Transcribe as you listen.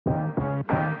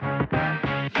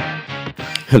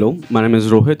Hello, my name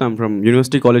is Rohith. I'm from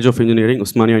University College of Engineering,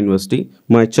 Osmania University.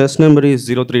 My chess number is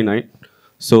 039.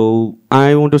 So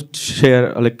I want to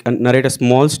share, narrate a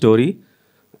small story.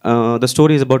 The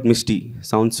story is about Misty.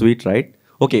 Sounds sweet, right?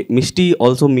 Okay, Misty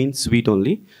also means sweet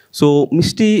only. So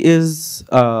Misty is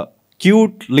a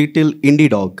cute little indie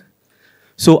dog.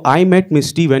 So I met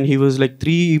Misty when he was like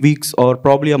 3 weeks or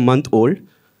probably a month old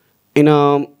in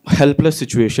a helpless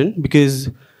situation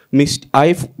because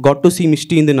I got to see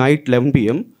Misty in the night 11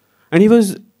 p.m. and he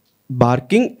was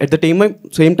barking at the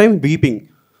same time weeping.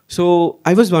 So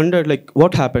I was wondered like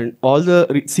what happened.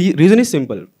 Reason is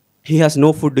simple. He has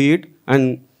no food to eat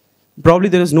and probably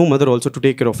there is no mother also to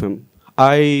take care of him.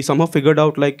 I somehow figured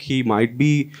out like he might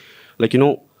be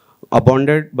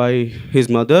abandoned by his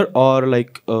mother or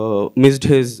missed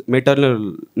his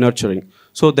maternal nurturing.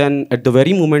 So then at the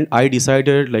very moment I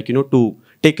decided to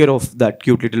take care of that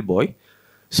cute little boy.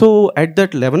 So at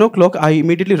that 11 o'clock, I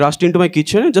immediately rushed into my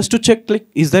kitchen just to check, like,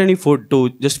 is there any food to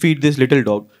just feed this little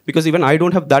dog? Because even I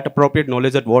don't have that appropriate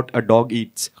knowledge at what a dog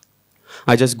eats.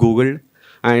 I just Googled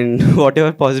and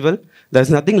whatever possible. There's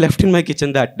nothing left in my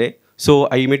kitchen that day. So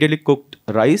I immediately cooked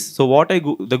rice. So what the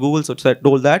Google search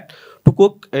told that to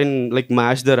cook and like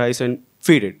mash the rice and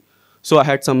feed it. So I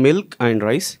had some milk and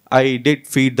rice. I did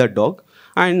feed that dog.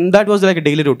 And that was like a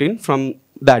daily routine from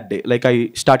that day. Like I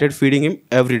started feeding him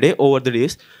every day over the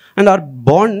days. And our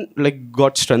bond like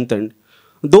got strengthened.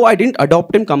 Though I didn't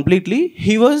adopt him completely,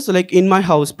 he was like in my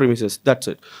house premises. That's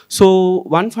it. So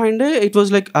one fine day, it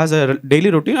was like as a daily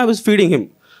routine, I was feeding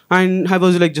him. And I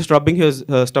was like just rubbing his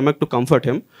stomach to comfort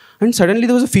him. And suddenly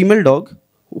there was a female dog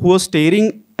who was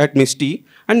staring at Misty.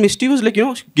 And Misty was like,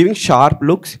 giving sharp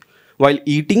looks. While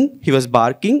eating, he was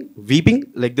barking,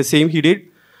 weeping, like the same he did.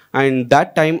 And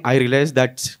that time I realized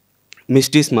that's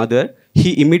Misty's mother.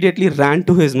 He immediately ran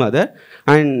to his mother.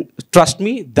 And trust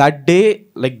me, that day,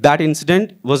 like that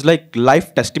incident was like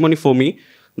life testimony for me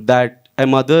that a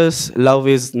mother's love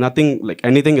is nothing like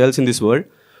anything else in this world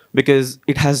because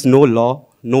it has no law,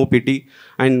 no pity,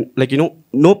 and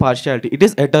no partiality. It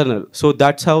is eternal. So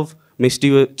that's how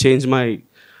Misty changed my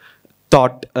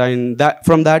thought. And that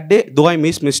from that day, though I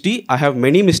miss Misty, I have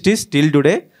many Misties till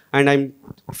today, and I'm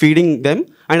feeding them.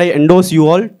 And I endorse you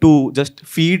all to just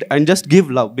feed and just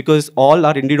give love because all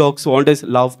our indie dogs want is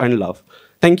love and love.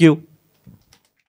 Thank you.